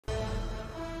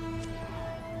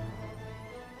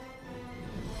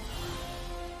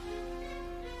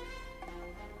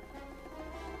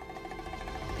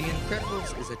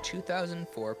Incredibles is a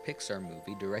 2004 Pixar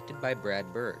movie directed by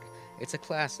Brad Bird. It's a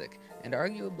classic, and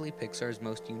arguably Pixar's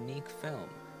most unique film,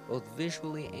 both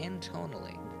visually and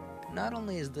tonally. Not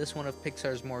only is this one of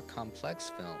Pixar's more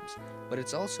complex films, but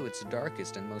it's also its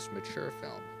darkest and most mature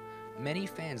film. Many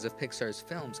fans of Pixar's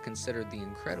films consider The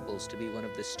Incredibles to be one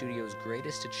of the studio's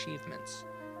greatest achievements.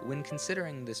 When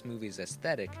considering this movie's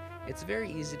aesthetic, it's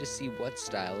very easy to see what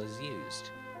style is used.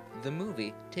 The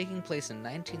movie, taking place in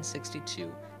 1962,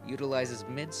 utilizes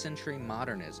mid-century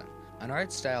modernism, an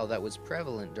art style that was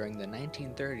prevalent during the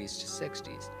 1930s to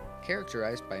 60s,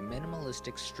 characterized by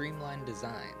minimalistic, streamlined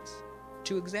designs.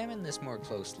 To examine this more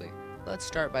closely, let's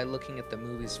start by looking at the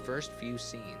movie's first few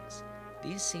scenes.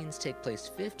 These scenes take place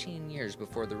 15 years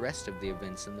before the rest of the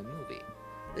events in the movie.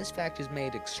 This fact is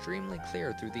made extremely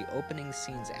clear through the opening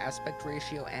scene's aspect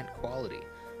ratio and quality.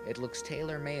 It looks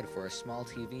tailor-made for a small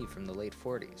TV from the late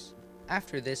 40s.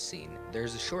 After this scene,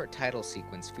 there's a short title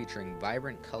sequence featuring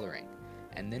vibrant coloring,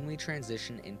 and then we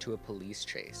transition into a police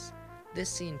chase. This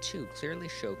scene too clearly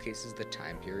showcases the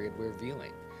time period we're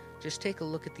viewing. Just take a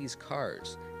look at these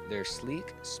cars. They're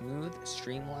sleek, smooth,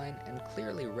 streamlined, and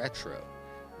clearly retro.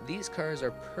 These cars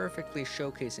are perfectly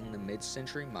showcasing the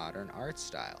mid-century modern art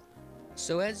style.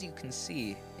 So as you can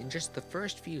see, in just the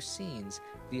first few scenes,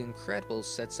 The Incredibles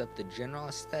sets up the general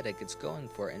aesthetic it's going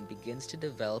for and begins to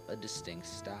develop a distinct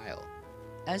style.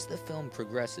 As the film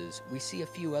progresses, we see a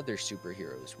few other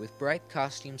superheroes, with bright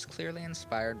costumes clearly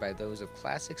inspired by those of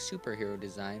classic superhero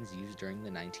designs used during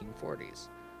the 1940s.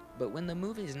 But when the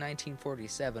movie's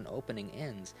 1947 opening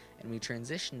ends and we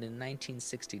transition to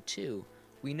 1962,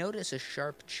 we notice a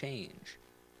sharp change.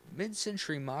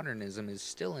 Mid-century modernism is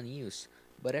still in use,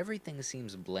 but everything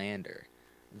seems blander.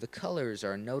 The colors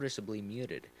are noticeably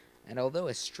muted, and although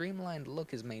a streamlined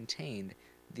look is maintained,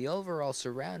 the overall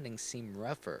surroundings seem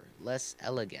rougher, less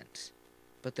elegant.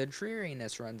 But the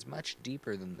dreariness runs much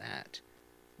deeper than that.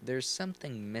 There's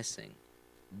something missing.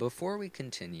 Before we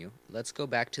continue, let's go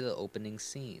back to the opening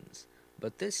scenes,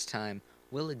 but this time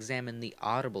we'll examine the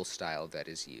audible style that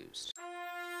is used.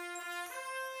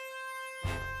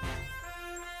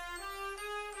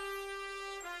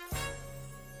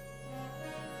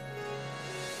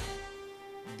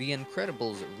 The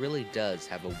Incredibles really does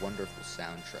have a wonderful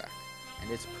soundtrack, and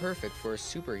it's perfect for a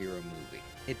superhero movie.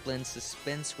 It blends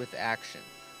suspense with action,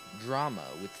 drama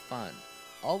with fun,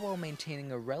 all while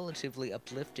maintaining a relatively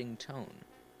uplifting tone.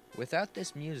 Without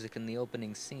this music in the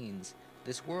opening scenes,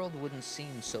 this world wouldn't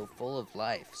seem so full of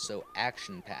life, so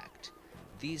action-packed.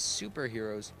 These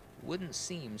superheroes wouldn't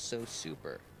seem so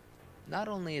super. Not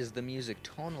only is the music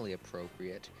tonally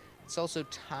appropriate, it's also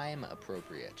time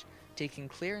appropriate, taking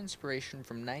clear inspiration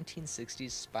from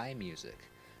 1960s spy music.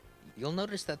 You'll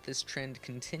notice that this trend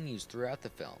continues throughout the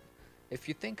film. If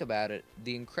you think about it,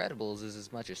 The Incredibles is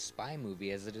as much a spy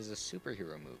movie as it is a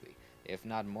superhero movie, if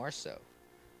not more so.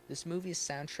 This movie's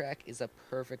soundtrack is a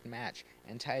perfect match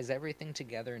and ties everything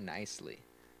together nicely.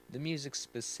 The music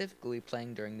specifically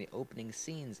playing during the opening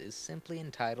scenes is simply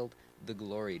entitled The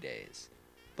Glory Days.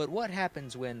 But what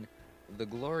happens when the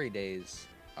glory days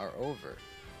are over?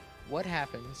 What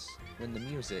happens when the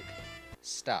music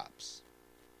stops?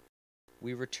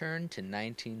 We return to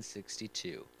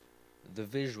 1962. The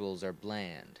visuals are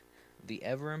bland. The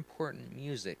ever-important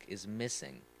music is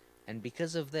missing. And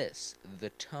because of this,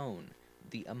 the tone,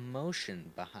 the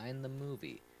emotion behind the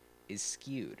movie is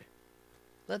skewed.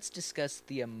 Let's discuss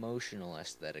the emotional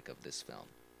aesthetic of this film.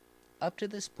 Up to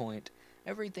this point,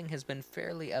 everything has been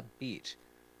fairly upbeat,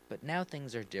 but now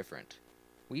things are different.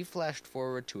 We flashed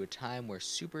forward to a time where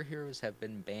superheroes have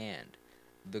been banned.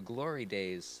 The glory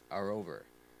days are over,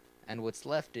 and what's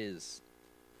left is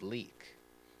bleak.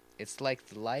 It's like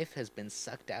the life has been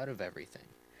sucked out of everything.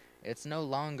 It's no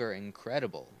longer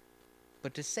incredible.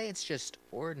 But to say it's just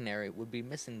ordinary would be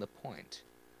missing the point.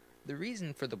 The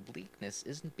reason for the bleakness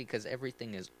isn't because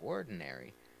everything is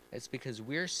ordinary, it's because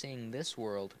we're seeing this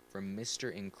world from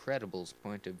Mr. Incredible's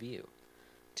point of view.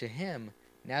 To him,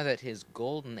 now that his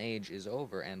golden age is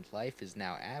over and life is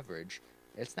now average,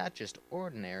 it's not just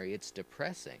ordinary, it's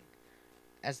depressing.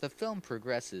 As the film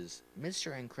progresses,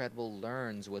 Mr. Incredible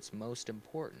learns what's most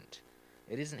important.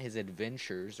 It isn't his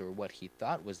adventures or what he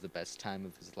thought was the best time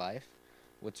of his life.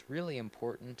 What's really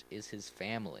important is his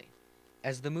family.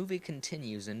 As the movie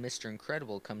continues and Mr.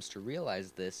 Incredible comes to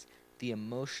realize this, the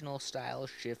emotional style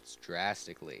shifts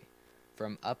drastically.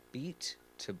 From upbeat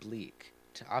to bleak,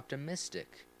 to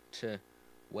optimistic, to,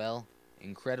 well,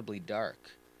 incredibly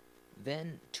dark.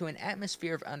 Then to an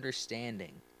atmosphere of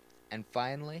understanding. And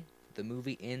finally, the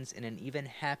movie ends in an even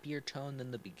happier tone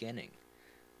than the beginning.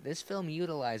 This film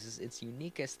utilizes its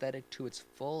unique aesthetic to its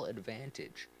full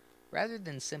advantage. Rather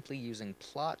than simply using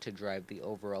plot to drive the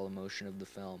overall emotion of the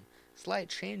film, slight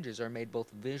changes are made both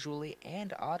visually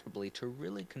and audibly to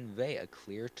really convey a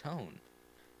clear tone.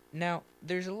 Now,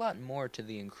 there's a lot more to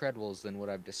The Incredibles than what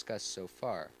I've discussed so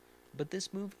far, but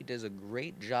this movie does a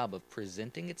great job of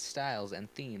presenting its styles and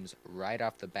themes right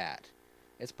off the bat.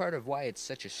 It's part of why it's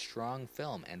such a strong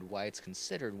film and why it's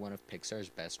considered one of Pixar's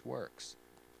best works.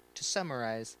 To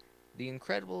summarize, The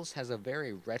Incredibles has a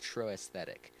very retro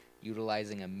aesthetic,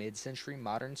 utilizing a mid-century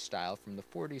modern style from the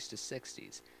 40s to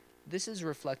 60s. This is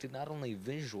reflected not only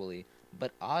visually,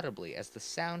 but audibly, as the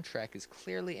soundtrack is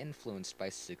clearly influenced by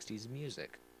 60s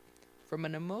music. From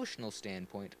an emotional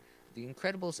standpoint, The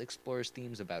Incredibles explores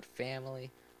themes about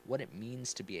family, what it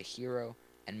means to be a hero,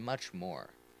 and much more.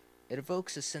 It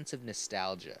evokes a sense of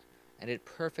nostalgia, and it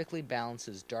perfectly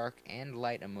balances dark and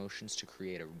light emotions to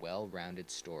create a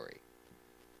well-rounded story.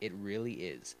 It really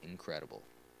is incredible.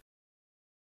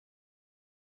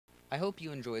 I hope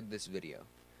you enjoyed this video.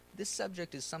 This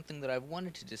subject is something that I've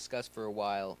wanted to discuss for a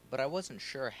while, but I wasn't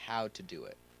sure how to do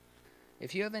it.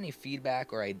 If you have any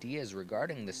feedback or ideas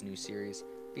regarding this new series,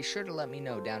 be sure to let me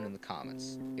know down in the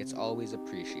comments. It's always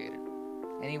appreciated.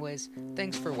 Anyways,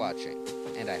 thanks for watching,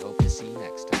 and I hope to see you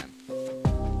next time.